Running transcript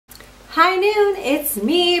Hi Noon, it's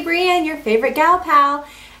me, Brienne, your favorite gal pal,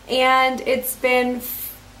 and it's been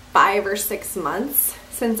 5 or 6 months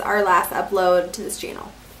since our last upload to this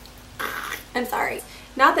channel. I'm sorry.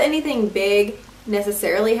 Not that anything big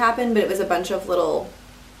necessarily happened, but it was a bunch of little,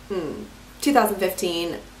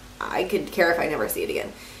 2015, I could care if I never see it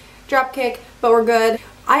again. Dropkick, but we're good.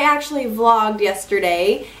 I actually vlogged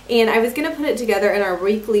yesterday, and I was going to put it together in our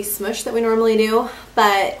weekly smush that we normally do,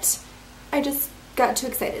 but I just got too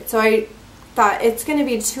excited. So I thought it's going to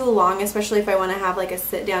be too long, especially if I want to have like a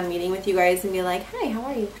sit-down meeting with you guys and be like, hi, how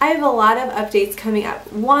are you? I have a lot of updates coming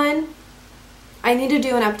up. One, I need to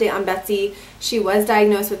do an update on Betsy. She was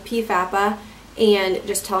diagnosed with PFAPA, and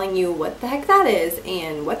just telling you what the heck that is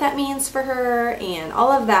and what that means for her and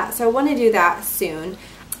all of that. So I want to do that soon.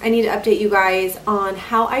 I need to update you guys on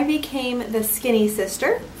how I became the skinny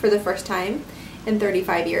sister for the first time in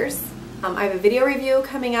 35 years. I have a video review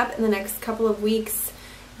coming up in the next couple of weeks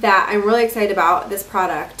that I'm really excited about. This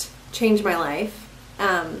product changed my life,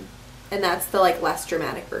 and that's the like less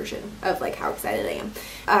dramatic version of like how excited I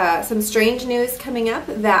am. Some strange news coming up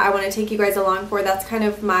that I want to take you guys along for. That's kind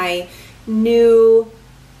of my new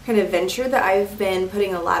kind of venture that I've been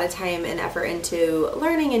putting a lot of time and effort into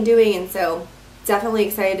learning and doing, and so definitely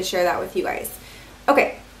excited to share that with you guys.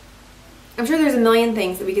 Okay, I'm sure there's a million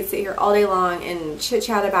things that we could sit here all day long and chit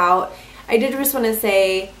chat about. I did just want to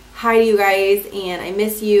say hi to you guys, and I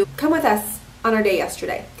miss you. Come with us on our day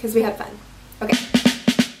yesterday because we had fun. Okay.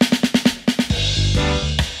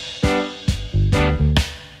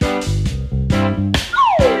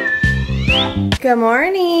 Good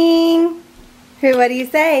morning. What do you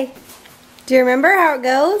say? Do you remember how it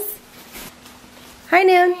goes? Hi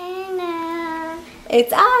Noon. Hi Noon.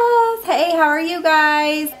 It's us. Hey, how are you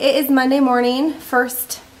guys? It is Monday morning,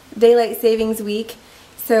 first daylight savings week.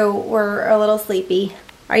 So we're a little sleepy.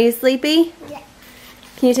 Are you sleepy? Yeah.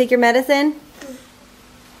 Can you take your medicine?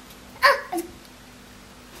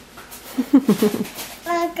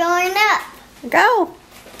 We're going up. Go.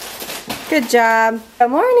 Good job. Good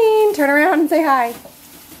morning. Turn around and say hi.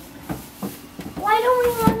 Why don't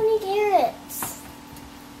we have any carrots?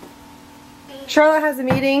 Charlotte has a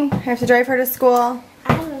meeting. I have to drive her to school.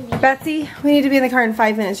 Betsy, we need to be in the car in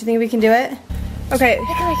 5 minutes. Do you think we can do it? Okay.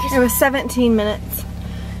 It was 17 minutes.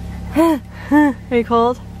 Are you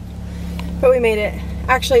cold? But we made it.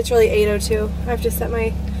 Actually, it's really 8:02. I have to set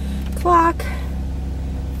my clock.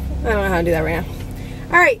 I don't know how to do that right now.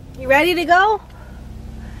 Alright, you ready to go?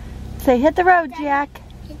 Say, hit the road, Jack.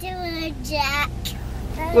 Hit the road, Jack.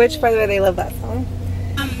 Which, by the way, they love that song.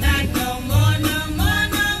 I'm back no more, no more,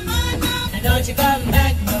 no more, no more. Don't you come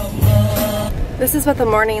back no more. This is what the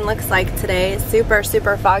morning looks like today. It's super,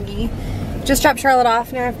 super foggy. Just dropped Charlotte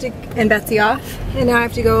off, now I have to, and Betsy off, and now I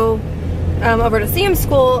have to go over to Sam's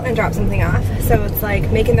school and drop something off. So it's like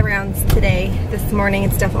making the rounds today, this morning.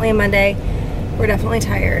 It's definitely a Monday. We're definitely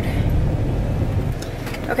tired.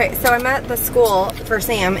 Okay, so I'm at the school for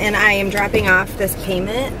Sam, and I am dropping off this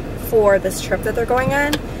payment for this trip that they're going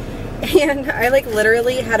on. And I like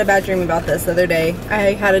literally had a bad dream about this the other day.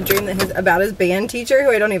 I had a dream that about his band teacher, who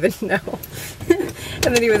I don't even know.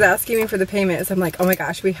 And then he was asking me for the payment, so I'm like, oh my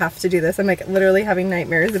gosh, we have to do this. I'm like literally having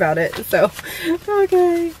nightmares about it, so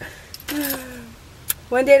okay.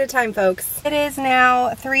 One day at a time, folks. It is now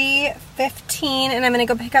 3:15, and I'm gonna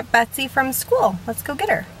go pick up Betsy from school. Let's go get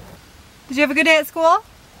her. Did you have a good day at school?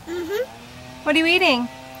 Mm-hmm. What are you eating?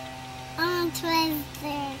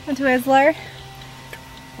 Twizzler. A Twizzler?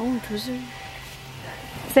 Oh, Twizzler.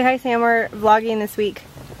 Say hi, Sam. We're vlogging this week.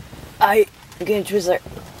 I'm getting a Twizzler.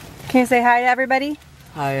 Can you say hi to everybody?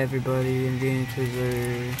 Hi, everybody. I'm getting a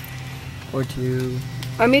Twizzler. Or two.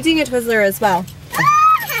 I'm eating a Twizzler as well.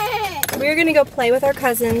 We're gonna go play with our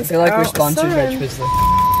cousins. I feel like we're sponsored by Twizzler.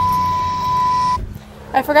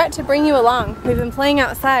 I forgot to bring you along. We've been playing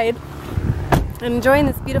outside and enjoying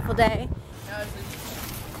this beautiful day.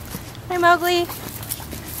 Hi, Mowgli.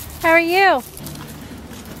 How are you?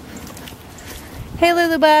 Hey,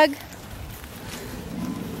 Lulu Bug.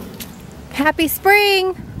 Happy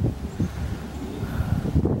spring.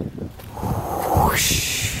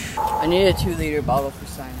 I need a 2-liter bottle for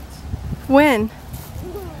science. When?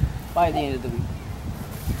 By the end of the week.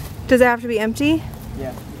 Does it have to be empty?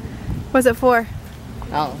 Yeah. What's it for? I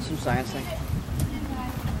don't know, some science thing.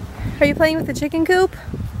 Are you playing with the chicken coop?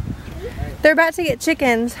 They're about to get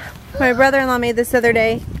chickens. My brother-in-law made this the other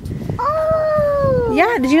day. Oh!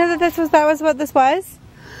 Yeah, did you know that that was what this was?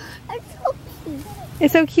 It's so cute.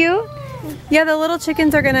 It's so cute? Yeah, the little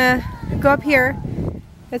chickens are gonna go up here.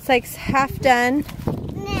 It's like half done.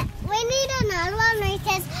 We need another one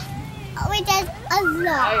which is a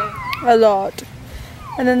lot. A lot.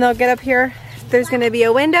 And then they'll get up here there's going to be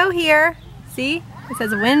a window here. See? It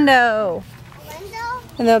says window. Window?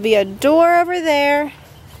 And there'll be a door over there.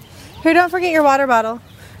 Here, don't forget your water bottle.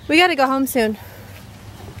 We got to go home soon.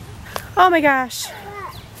 Oh my gosh.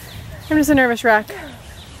 I'm just a nervous wreck.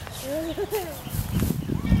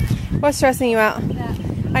 What's stressing you out? That.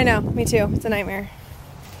 I know, me too. It's a nightmare.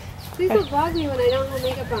 Please don't vlog me when I don't have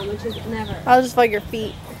makeup on, which is never. I'll just vlog your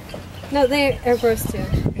feet. No, they are gross too.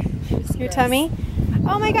 Your tummy?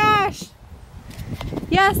 Oh my gosh!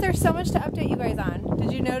 Yes, there's so much to update you guys on.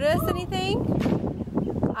 Did you notice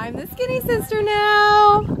anything? I'm the skinny sister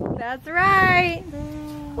now. That's right.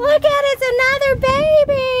 Look at it, it's another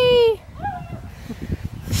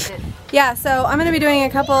baby. Yeah, so I'm going to be doing a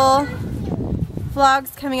couple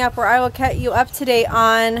vlogs coming up where I will get you up to date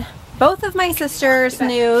on both of my sisters'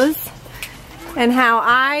 news and how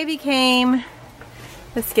I became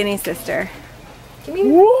the skinny sister.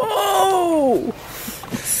 Whoa!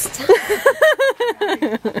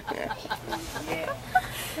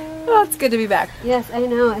 Oh, it's good to be back. Yes, I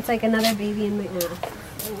know. It's like another baby in my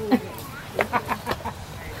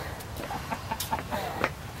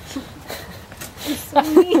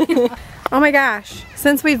ass. Oh my gosh.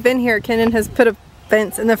 Since we've been here, Kenan has put a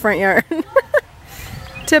fence in the front yard.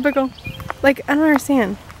 Typical. Like, I don't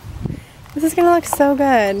understand. This is gonna look so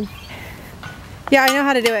good. Yeah, I know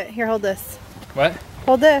how to do it. Here, hold this. What?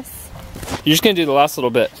 Hold this. You're just gonna do the last little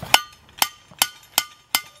bit.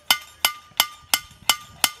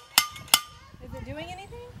 Is it doing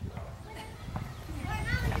anything?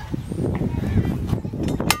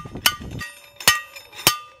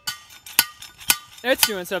 It's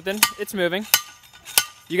doing something. It's moving.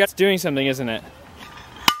 You got doing something, isn't it?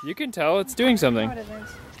 You can tell it's doing something. What is it?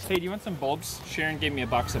 Hey, do you want some bulbs? Sharon gave me a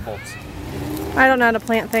box of bulbs. I don't know how to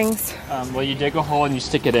plant things. Well, you dig a hole and you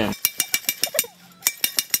stick it in.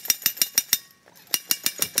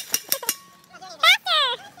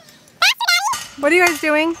 What are you guys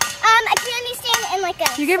doing? A candy stand and like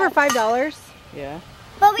a. You gave her $5. Yeah.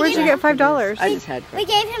 But we Where'd you gave, get $5? I just had. we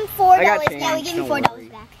gave him I got $4. change, Yeah, we gave him don't $4 worry.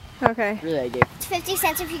 back. Okay. Really, I gave. It's 50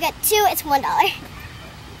 cents. If you get 2, it's $1.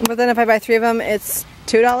 But then if I buy 3 of them, it's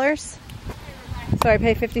 $2. So I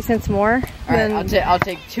pay 50 cents more. Alright, I'll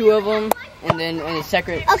take 2 of them, and then in a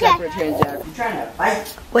separate transaction. I'm trying to fight.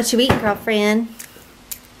 What you eating, girlfriend?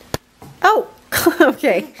 Oh,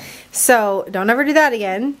 okay. So don't ever do that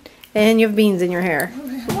again. And you have beans in your hair.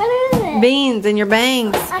 What is it? Beans in your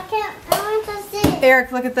bangs. I can't. I want to see it.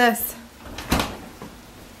 Eric, look at this.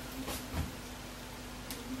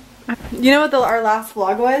 You know what our last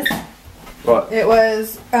vlog was? What? It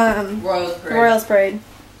was Royals Parade.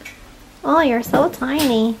 Oh, you're so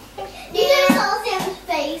tiny. Do you just saw Sam's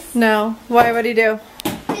face? No. Why? What'd he do?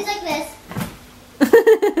 He's like this.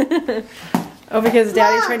 Oh, because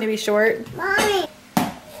Daddy's Mom. trying to be short. Mommy.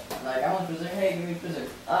 Like, I want physics. Hey, give me physics.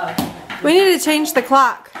 We need to change the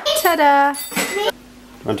clock. Ta-da!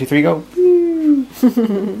 1, 2, 3, go.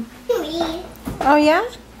 Oh, yeah?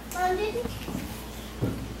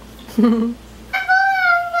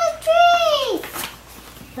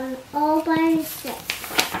 All by myself.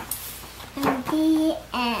 And the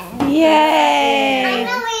end. Yay! I'm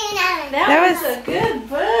not reading that. That was a good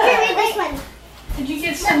book. Can I read this one? Did you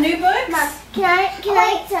get some new books? Mom, can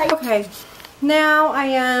I tell you? okay. Now I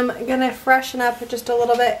am gonna freshen up just a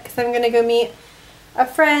little bit because I'm gonna go meet a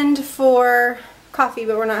friend for coffee,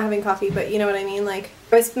 but we're not having coffee. But you know what I mean. Like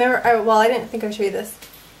I didn't think I showed you this,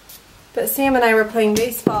 but Sam and I were playing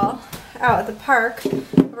baseball out at the park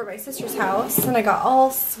over at my sister's house, and I got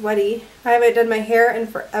all sweaty. I haven't done my hair in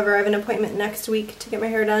forever. I have an appointment next week to get my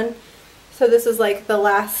hair done. So this is like the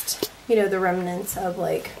last, you know, the remnants of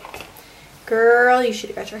like, girl, you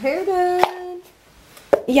should have got your hair done.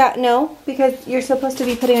 Yeah, no, because you're supposed to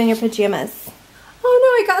be putting on your pajamas. Oh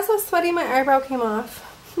no, I got so sweaty my eyebrow came off.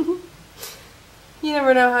 You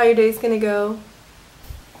never know how your day's gonna go.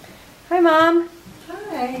 Hi, Mom.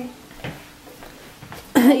 Hi.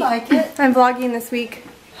 I like it. I'm vlogging this week.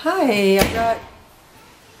 Hi,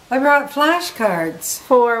 I brought flashcards.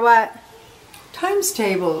 For what? Times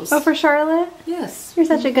tables. Oh, for Charlotte? Yes. You're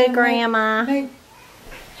such a good grandma.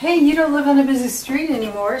 Hey, you don't live on a busy street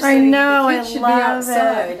anymore, so I know, the kids I should love be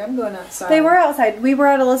outside. it. I'm going outside. They were outside. We were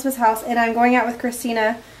at Elizabeth's house, and I'm going out with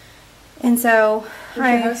Christina. And so,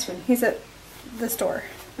 Where's your husband? He's at the store.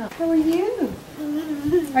 How are you?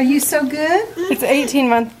 Are you so good? It's an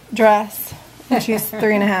 18-month dress, and she's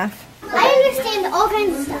 3.5. I understand all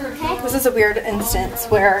kinds of stuff, okay? This is a weird instance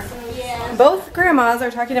where both grandmas are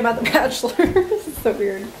talking about The Bachelor. This is so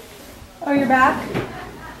weird. Oh, you're back?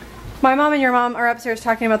 My mom and your mom are upstairs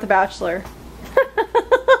talking about The Bachelor.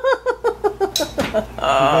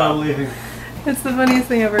 I'm leaving. It's the funniest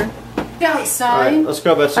thing ever. Outside. Alright, let's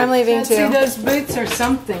go, Betsy. I'm leaving Let's see, too. those boots are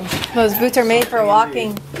something. Those boots are made for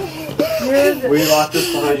walking. We lock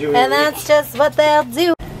this behind you. And that's just what they'll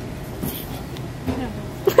do.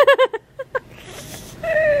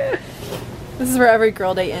 This is where every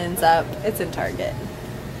girl date ends up. It's in Target.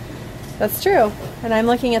 That's true. And I'm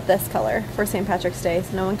looking at this color for St. Patrick's Day,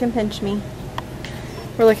 so no one can pinch me.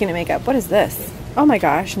 We're looking at makeup. What is this? Oh my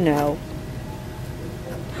gosh, no.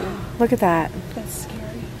 Look at that. That's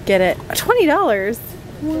scary. Get it. $20.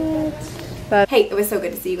 What? Hey, it was so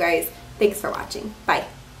good to see you guys. Thanks for watching. Bye.